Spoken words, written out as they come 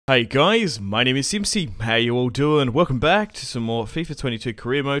Hey guys, my name is Simpzy. How you all doing? Welcome back to some more FIFA 22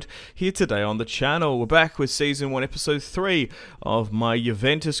 Career Mode here today on the channel. We're back with Season 1 Episode 3 of my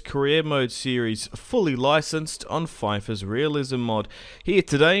Juventus Career Mode series, fully licensed on Fifers Realism Mod. Here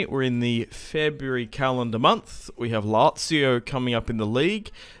today, we're in the February calendar month. We have Lazio coming up in the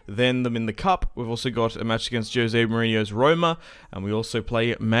league, then them in the Cup. We've also got a match against Jose Mourinho's Roma, and we also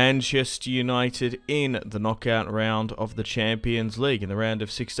play Manchester United in the knockout round of the Champions League in the round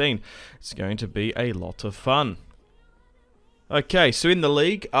of 16. It's going to be a lot of fun. Okay, so in the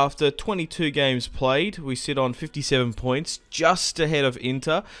league, after 22 games played, we sit on 57 points, just ahead of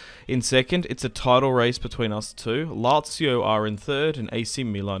Inter in second. It's a title race between us two. Lazio are in third and AC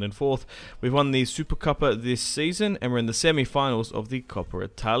Milan in fourth. We've won the Supercoppa this season, and we're in the semi-finals of the Coppa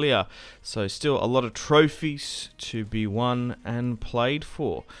Italia. So still a lot of trophies to be won and played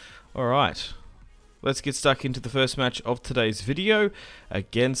for. Alright. Let's get stuck into the first match of today's video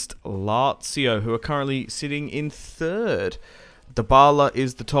against Lazio, who are currently sitting in third. Dybala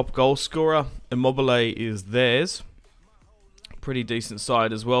is the top goal scorer. Immobile is theirs. Pretty decent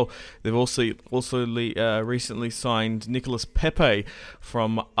side as well. They've also recently signed Nicolas Pepe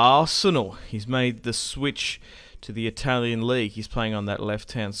from Arsenal. He's made the switch to the Italian league. He's playing on that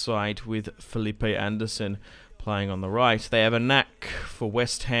left-hand side with Felipe Anderson playing on the right. They have a knack for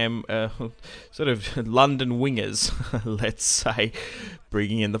West Ham, sort of London wingers, let's say,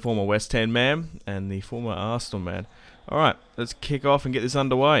 bringing in the former West Ham man and the former Arsenal man. Alright, let's kick off and get this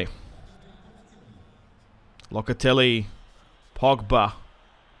underway. Locatelli, Pogba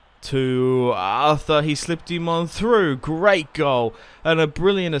to Arthur. He slipped him on through. Great goal. And a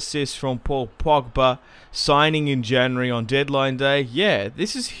brilliant assist from Paul Pogba, signing in January on deadline day. Yeah,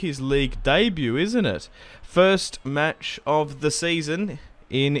 this is his league debut, isn't it? First match of the season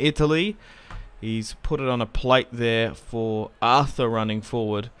in Italy. He's put it on a plate there for Arthur running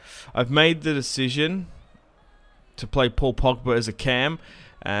forward. I've made the decision to play Paul Pogba as a cam,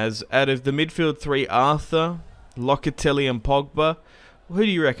 as out of the midfield three, Arthur, Locatelli and Pogba, who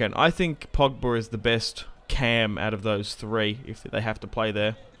do you reckon? I think Pogba is the best cam out of those three if they have to play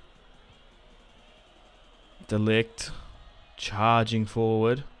there. De Ligt charging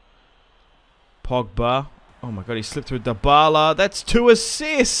forward. Pogba. Oh my god, he slipped through Dybala. That's 2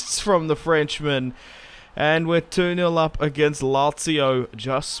 assists from the Frenchman. And we're 2-0 up against Lazio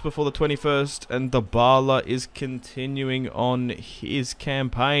just before the 21st. And Dybala is continuing on his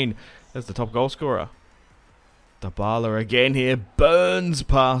campaign as the top goal scorer. Dybala again here, burns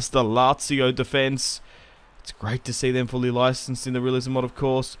past the Lazio defense. It's great to see them fully licensed in the Realism Mod, of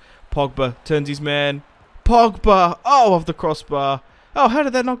course. Pogba turns his man. Pogba! Oh, off the crossbar. Oh, how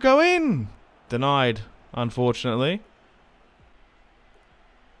did that not go in? Denied, unfortunately.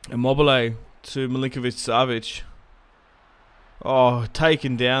 Immobile to Milinkovic-Savic. Oh,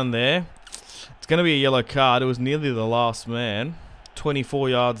 taken down there. It's going to be a yellow card. It was nearly the last man. 24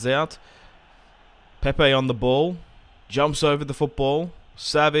 yards out. Pepe on the ball. Jumps over the football.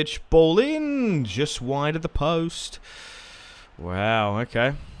 Savic, ball in. Just wide of the post. Wow,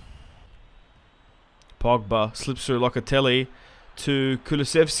 okay. Pogba slips through Locatelli to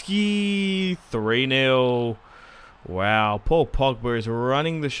Kulusevski. 3-0. Wow, Paul Pogba is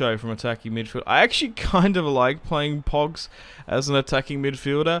running the show from attacking midfield. I actually kind of like playing Pogs as an attacking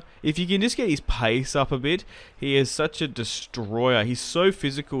midfielder. If you can just get his pace up a bit, he is such a destroyer. He's so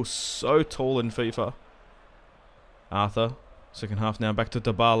physical, so tall in FIFA. Arthur, second half now, back to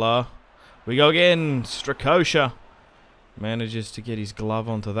Dybala. We go again. Strakosha manages to get his glove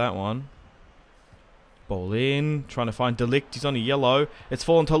onto that one. Ball in, trying to find De Ligt. He's on a yellow. It's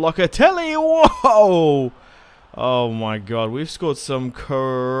fallen to Locatelli. Whoa! Oh my god, we've scored some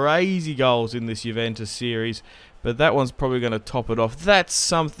crazy goals in this Juventus series, but that one's probably going to top it off. That's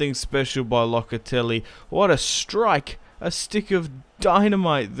something special by Locatelli. What a strike! A stick of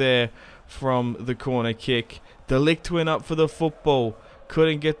dynamite there from the corner kick. De Ligt went up for the football,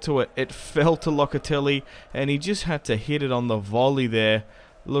 couldn't get to it. It fell to Locatelli, and he just had to hit it on the volley there.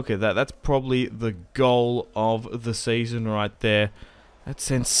 Look at that. That's probably the goal of the season right there. That's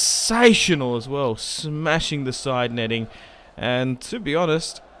sensational as well, smashing the side netting. And to be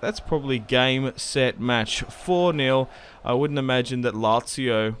honest, that's probably game, set, match. 4-0. I wouldn't imagine that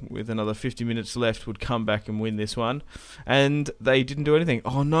Lazio, with another 50 minutes left, would come back and win this one. And they didn't do anything.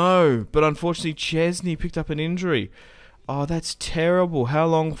 Oh no, but unfortunately Chesney picked up an injury. Oh, that's terrible. How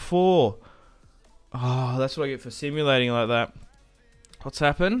long for? Oh, that's what I get for simulating like that. What's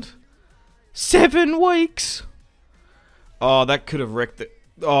happened? 7 weeks! Oh, that could have wrecked it.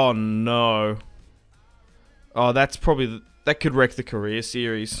 Oh, no. Oh, that's probably... that could wreck the career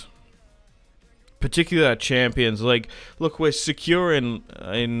series. particularly our Champions League. Look, we're secure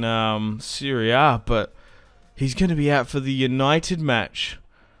in Serie A, but he's going to be out for the United match.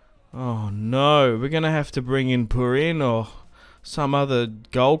 Oh no, we're going to have to bring in Turin or some other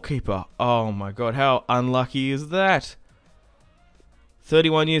goalkeeper. Oh my god, how unlucky is that?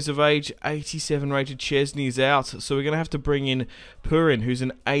 31 years of age, 87 rated Chesney is out, so we're going to have to bring in Turin, who's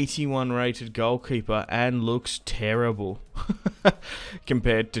an 81 rated goalkeeper and looks terrible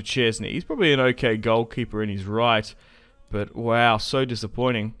compared to Chesney. He's probably an okay goalkeeper in his right, but wow, so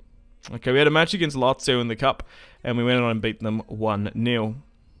disappointing. Okay, we had a match against Lazio in the Cup, and we went on and beat them 1-0.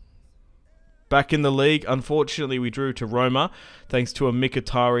 Back in the league, unfortunately, we drew to Roma, thanks to a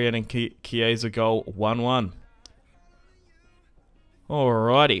Mkhitaryan and Chiesa goal, 1-1.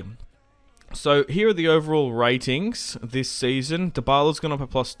 Alrighty. So here are the overall ratings this season. Dybala's gone up a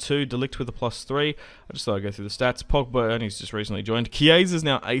 +2, De Ligt with a +3. I just thought I'd go through the stats. Pogba, and he's just recently joined. Chiesa's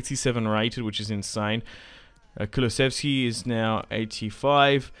now 87 rated, which is insane. Kulusevski is now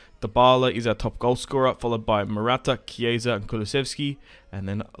 85. Dybala is our top goal scorer, followed by Morata, Chiesa, and Kulusevski. And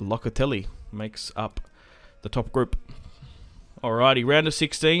then Locatelli makes up the top group. Alrighty, round of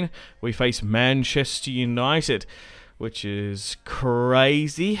 16, we face Manchester United, which is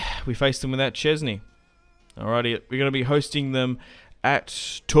crazy. We faced them without Chesney. Alrighty, we're going to be hosting them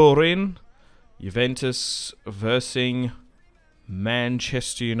at Turin. Juventus versus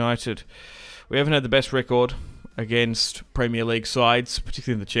Manchester United. We haven't had the best record against Premier League sides,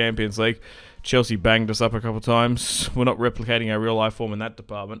 particularly in the Champions League. Chelsea banged us up a couple of times. We're not replicating our real-life form in that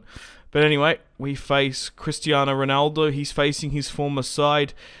department. But anyway, we face Cristiano Ronaldo. He's facing his former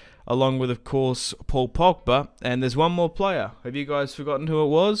side, along with, of course, Paul Pogba. And there's one more player. Have you guys forgotten who it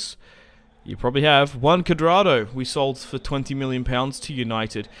was? You probably have. Juan Cuadrado. We sold for £20 million to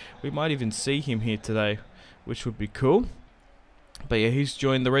United. We might even see him here today, which would be cool. But yeah, he's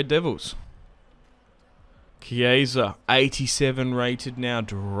joined the Red Devils. Chiesa, 87 rated now,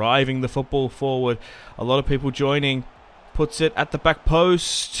 driving the football forward. A lot of people joining. Puts it at the back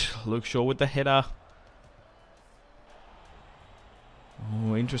post. Luke Shaw with the header.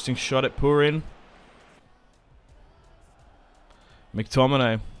 Oh, interesting shot at Turin.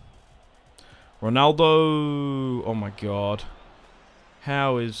 McTominay. Ronaldo. Oh my god.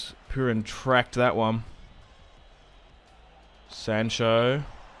 How is Turin tracked that one? Sancho.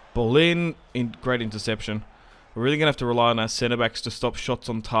 Ball in. Great interception. We're really going to have to rely on our centre-backs to stop shots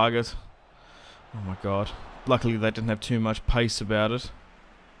on target. Oh my god. Luckily they didn't have too much pace about it.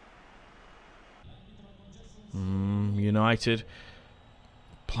 United.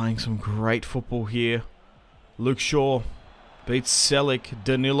 Playing some great football here. Luke Shaw beats Selic.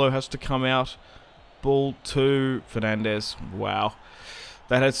 Danilo has to come out. Ball to Fernandes. Wow.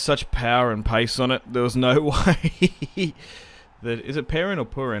 That had such power and pace on it. There was no way. Is it Perrin or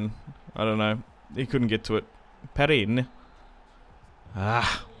Purin? I don't know. He couldn't get to it. Perrin.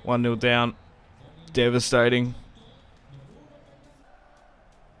 1-0 down. Devastating.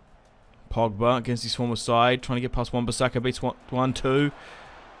 Pogba against his former side. Trying to get past Wan-Bissaka. Beats 1-2.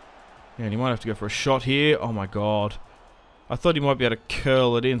 Yeah, and he might have to go for a shot here. Oh my god. I thought he might be able to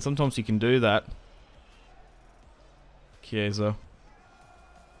curl it in. Sometimes he can do that. Chiesa.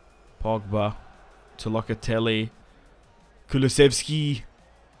 Pogba. To Locatelli. Kulusevski.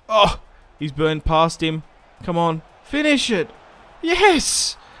 Oh! He's burned past him. Come on. Finish it!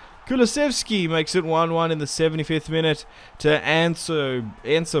 Yes! Kulusevski makes it 1-1 in the 75th minute to answer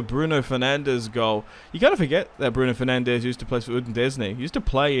Bruno Fernandes' goal. You gotta forget that Bruno Fernandes used to play for Udinese. He used to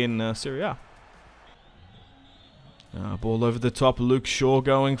play in Serie A. Ball over the top. Luke Shaw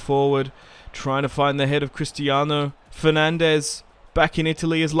going forward. Trying to find the head of Cristiano. Fernandes back in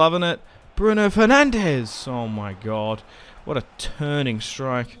Italy is loving it. Bruno Fernandes! Oh my god. What a turning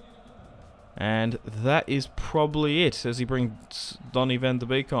strike. And that is probably it as he brings Donny van de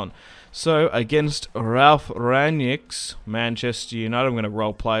Beek on. So, against Ralf Rangnick's Manchester United, I'm going to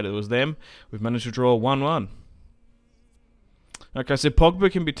role play it was them. We've managed to draw 1-1. Okay, so Pogba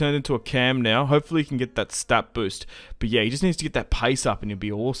can be turned into a cam now. Hopefully he can get that stat boost. But yeah, he just needs to get that pace up and he'll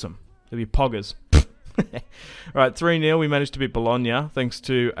be awesome. He'll be poggers. Right, 3-0. We managed to beat Bologna thanks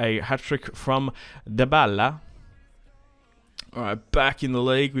to a hat-trick from Dybala. Alright, back in the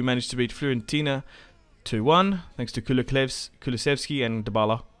league, we managed to beat Fiorentina 2-1, thanks to Kulusevski and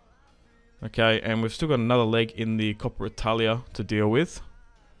Dybala. Okay, and we've still got another leg in the Coppa Italia to deal with.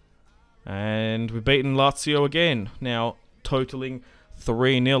 And we've beaten Lazio again, now totaling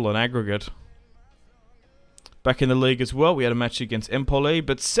 3-0 on aggregate. Back in the league as well, we had a match against Empoli,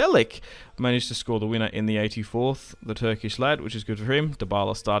 but Selic managed to score the winner in the 84th, the Turkish lad, which is good for him.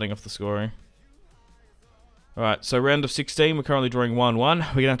 Dybala starting off the scoring. Alright, so round of 16, we're currently drawing 1-1. We're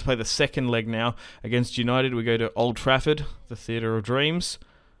going to have to play the second leg now against United. We go to Old Trafford, the Theatre of Dreams.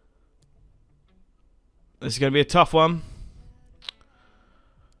 This is going to be a tough one.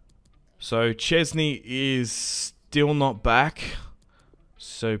 So Chesney is still not back.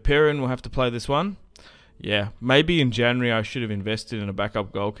 So Perrin will have to play this one. Yeah, maybe in January I should have invested in a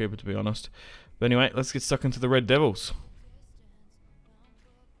backup goalkeeper, to be honest. But anyway, let's get stuck into the Red Devils.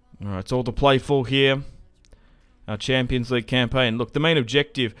 Alright, it's all to play for here. Our Champions League campaign. Look, the main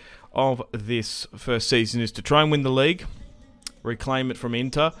objective of this first season is to try and win the league, reclaim it from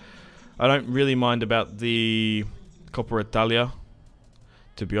Inter. I don't really mind about the Coppa Italia,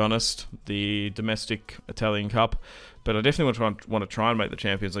 to be honest, the domestic Italian Cup, but I definitely want to try and make the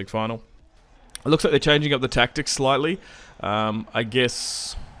Champions League final. It looks like they're changing up the tactics slightly. I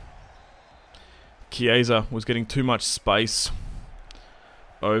guess Chiesa was getting too much space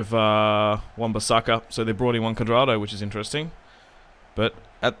over Wan-Bissaka, so they brought in Juan Cuadrado, which is interesting. But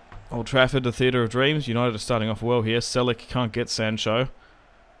at Old Trafford, the Theatre of Dreams, United are starting off well here. Selic can't get Sancho.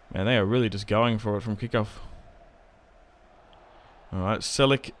 Man, they are really just going for it from kickoff. Alright,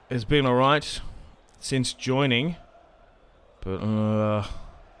 Selic has been alright since joining, but I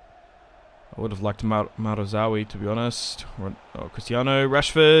would have liked Marozawi, to be honest. Cristiano,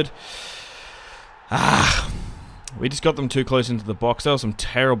 Rashford. We just got them too close into the box. That was some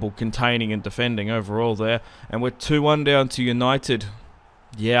terrible containing and defending overall there. And we're 2-1 down to United.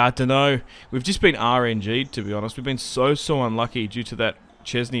 Yeah, I don't know. We've just been RNG'd, to be honest. We've been so unlucky due to that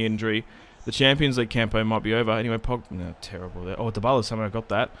Chesney injury. The Champions League campaign might be over. Anyway, no, terrible there. Oh, Dybala somehow got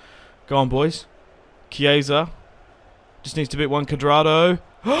that. Go on, boys. Chiesa. Just needs to beat Juan Cuadrado.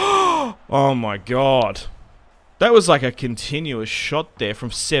 Oh, my God. That was like a continuous shot there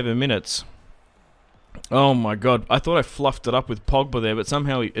from 7 minutes. Oh my God, I thought I fluffed it up with Pogba there, but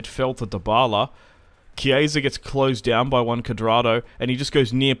somehow it fell to Dybala. Chiesa gets closed down by Juan Cuadrado, and he just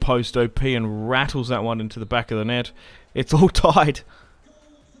goes near post OP and rattles that one into the back of the net. It's all tied.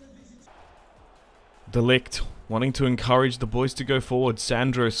 De Ligt wanting to encourage the boys to go forward.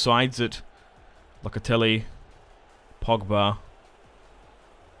 Sandro sides it. Locatelli. Pogba.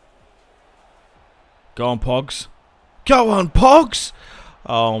 Go on, Pogs. Go on, Pogs!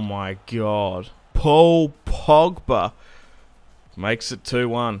 Oh my God. Paul Pogba makes it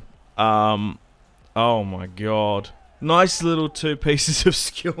 2-1. Oh my God. Nice little 2 pieces of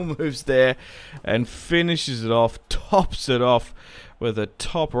skill moves there. And finishes it off. Tops it off with a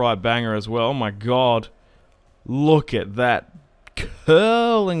top right banger as well. Oh my God. Look at that.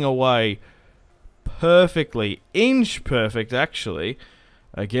 Curling away perfectly. Inch perfect, actually.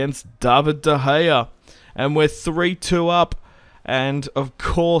 Against David De Gea. And we're 3-2 up. And, of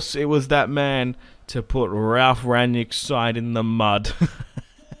course, it was that man to put Ralph Rangnick's side in the mud.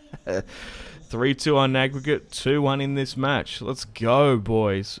 3-2 on aggregate, 2-1 in this match. Let's go,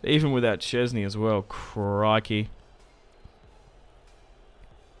 boys. Even without Chesney as well. Crikey.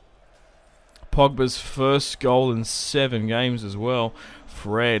 Pogba's first goal in 7 games as well.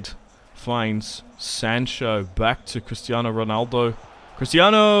 Fred finds Sancho back to Cristiano Ronaldo.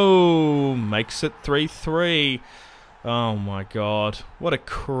 Cristiano makes it 3-3. Oh my God, what a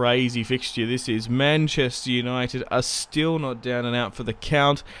crazy fixture this is. Manchester United are still not down and out for the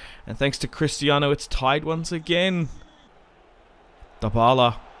count, and thanks to Cristiano it's tied once again.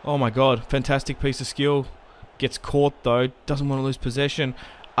 Dybala, oh my God, fantastic piece of skill. Gets caught though, doesn't want to lose possession.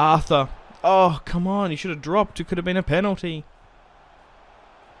 Arthur, oh come on, he should have dropped, it could have been a penalty.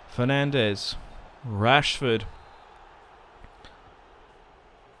 Fernandes, Rashford.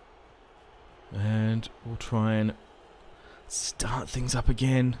 And we'll try and start things up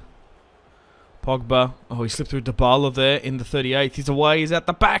again. Pogba. Oh, he slipped through Dybala there in the 38th. He's away. He's at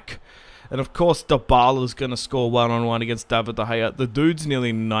the back. And of course, Dybala's going to score one-on-one against David De Gea. The dude's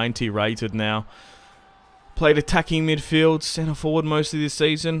nearly 90 rated now. Played attacking midfield, centre forward most of this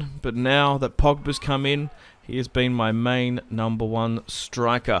season. But now that Pogba's come in, he has been my main #1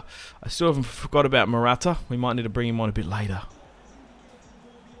 striker. I still haven't forgot about Morata. We might need to bring him on a bit later.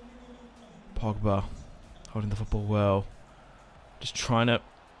 Pogba holding the football well. Just trying to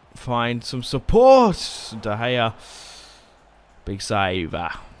find some support. De Gea. Big save.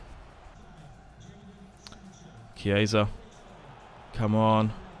 Chiesa. Come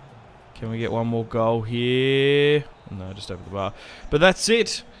on. Can we get one more goal here? No, just over the bar. But that's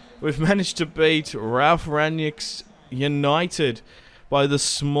it. We've managed to beat Ralph Rangnick's United by the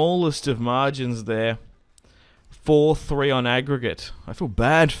smallest of margins there. 4-3 on aggregate. I feel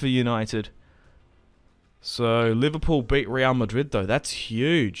bad for United. So, Liverpool beat Real Madrid, though. That's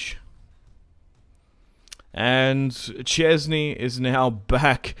huge. And Chesney is now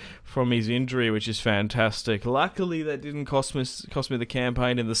back from his injury, which is fantastic. Luckily, that didn't cost me the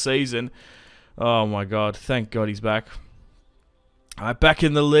campaign in the season. Oh my God! Thank God he's back. Alright, back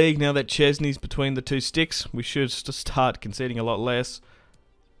in the league now that Chesney's between the two sticks. We should start conceding a lot less.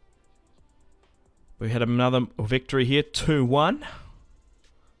 We had another victory here, 2-1.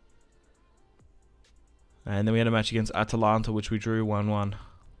 And then we had a match against Atalanta, which we drew 1-1.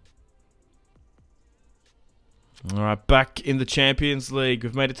 Alright, back in the Champions League.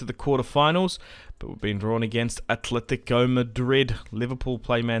 We've made it to the quarterfinals, but we've been drawn against Atletico Madrid. Liverpool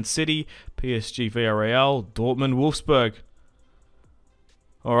play Man City, PSG Villarreal, Dortmund Wolfsburg.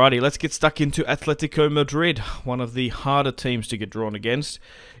 Alrighty, let's get stuck into Atletico Madrid, one of the harder teams to get drawn against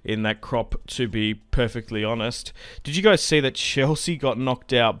in that crop, to be perfectly honest. Did you guys see that Chelsea got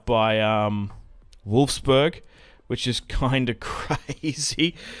knocked out by Wolfsburg, which is kind of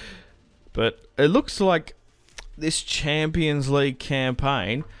crazy? But it looks like this Champions League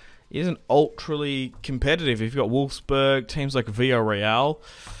campaign isn't ultra competitive. If you've got Wolfsburg, teams like Villarreal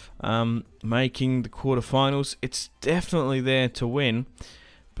making the quarterfinals, it's definitely there to win.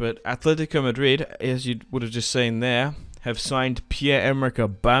 But Atletico Madrid, as you would have just seen there, have signed Pierre-Emerick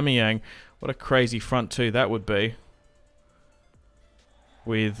Aubameyang. What a crazy front two that would be,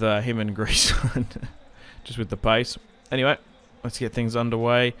 with him and Griezmann, just with the pace. Anyway, let's get things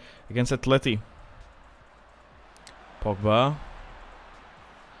underway against Atleti. Pogba.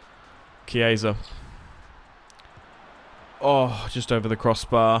 Chiesa. Oh, just over the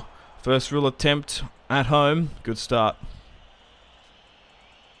crossbar. First real attempt at home. Good start.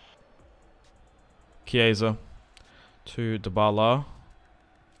 Chiesa to Dybala.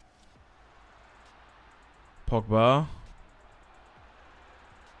 Pogba.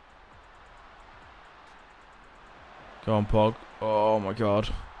 Go on, Pog. Oh my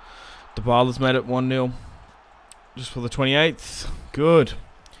God. Dybala's made it 1-0. Just for the 28th. Good.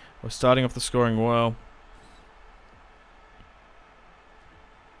 We're starting off the scoring well.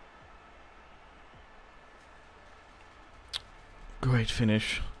 Great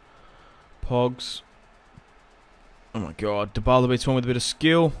finish. Pogs. Oh my God. Dybala beats one with a bit of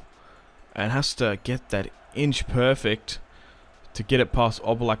skill and has to get that inch perfect to get it past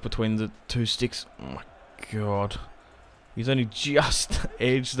Oblak between the two sticks. Oh my God. He's only just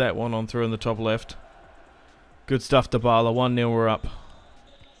edged that one on through in the top left. Good stuff, Dybala. 1-0, we're up.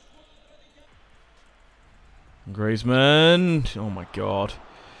 Griezmann. Oh my God.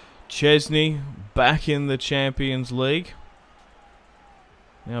 Chesney back in the Champions League.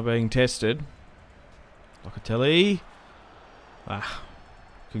 Now being tested. Locatelli.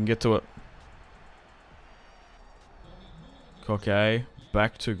 Couldn't get to it. Koke.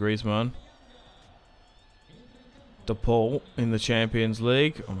 Back to Griezmann. De Paul in the Champions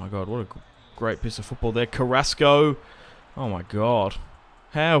League. Oh my God, what a great piece of football there. Carrasco. Oh my God.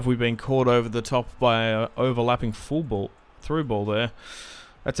 How have we been caught over the top by an overlapping through ball there?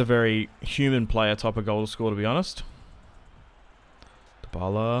 That's a very human player type of goal to score, to be honest.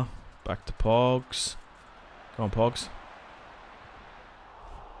 Dybala. Back to Pogs. Go on, Pogs.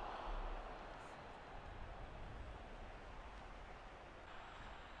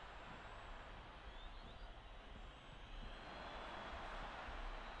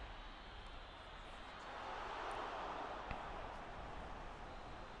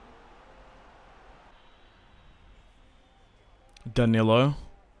 Danilo.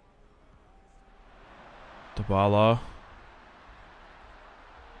 Dybala.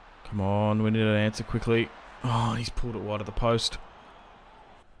 Come on, we need an answer quickly. Oh, he's pulled it wide of the post.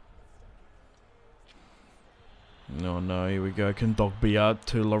 Oh no, here we go. Kondogbia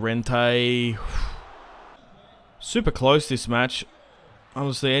to Llorente. Super close this match.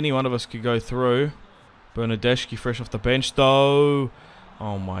 Honestly, any one of us could go through. Bernardeschi fresh off the bench though.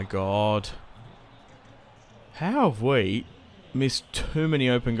 Oh my God. How have we missed too many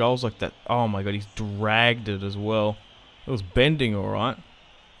open goals like that? Oh my God, he's dragged it as well. It was bending alright.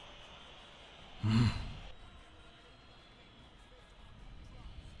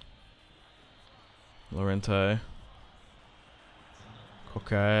 Llorente.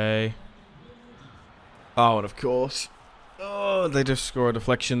 Koke. Oh, and of course. Oh, they just score a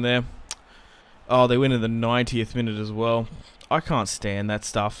deflection there. Oh, they win in the 90th minute as well. I can't stand that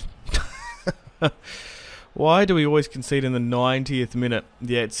stuff. Why do we always concede in the 90th minute?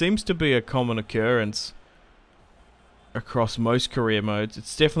 Yeah, it seems to be a common occurrence across most career modes.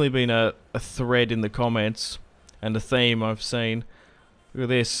 It's definitely been a thread in the comments and a theme I've seen. Look at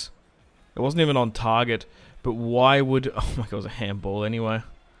this. It wasn't even on target, but why would... Oh my God, it was a handball anyway.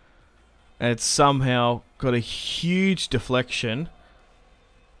 And it's somehow got a huge deflection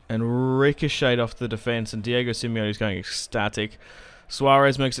and ricocheted off the defense, and Diego Simeone is going ecstatic.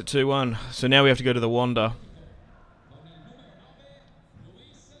 Suarez makes it 2-1. So now we have to go to the Wanda.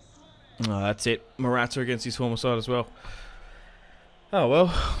 Oh, that's it. Morata against his former side as well. Oh,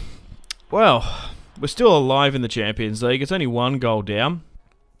 well. Well, we're still alive in the Champions League. It's only 1 goal down.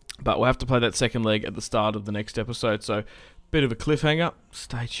 But we'll have to play that second leg at the start of the next episode. So, bit of a cliffhanger.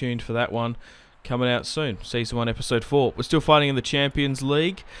 Stay tuned for that one. Coming out soon. Season 1, Episode 4. We're still fighting in the Champions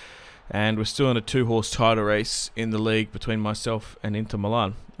League. And we're still in a 2-horse title race in the league between myself and Inter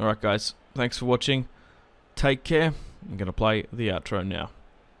Milan. Alright, guys. Thanks for watching. Take care. I'm going to play the outro now.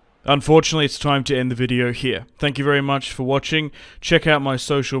 Unfortunately, it's time to end the video here. Thank you very much for watching. Check out my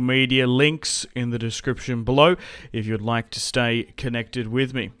social media links in the description below if you'd like to stay connected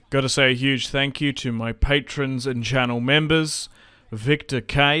with me. Got to say a huge thank you to my patrons and channel members: Victor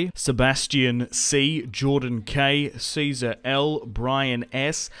K, Sebastian C, Jordan K, Caesar L, Brian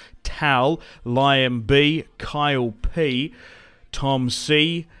S, Tal, Liam B, Kyle P, Tom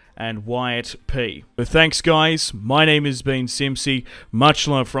C, and Wyatt P. But thanks, guys. My name has been Simpzy. Much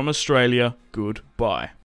love from Australia. Goodbye.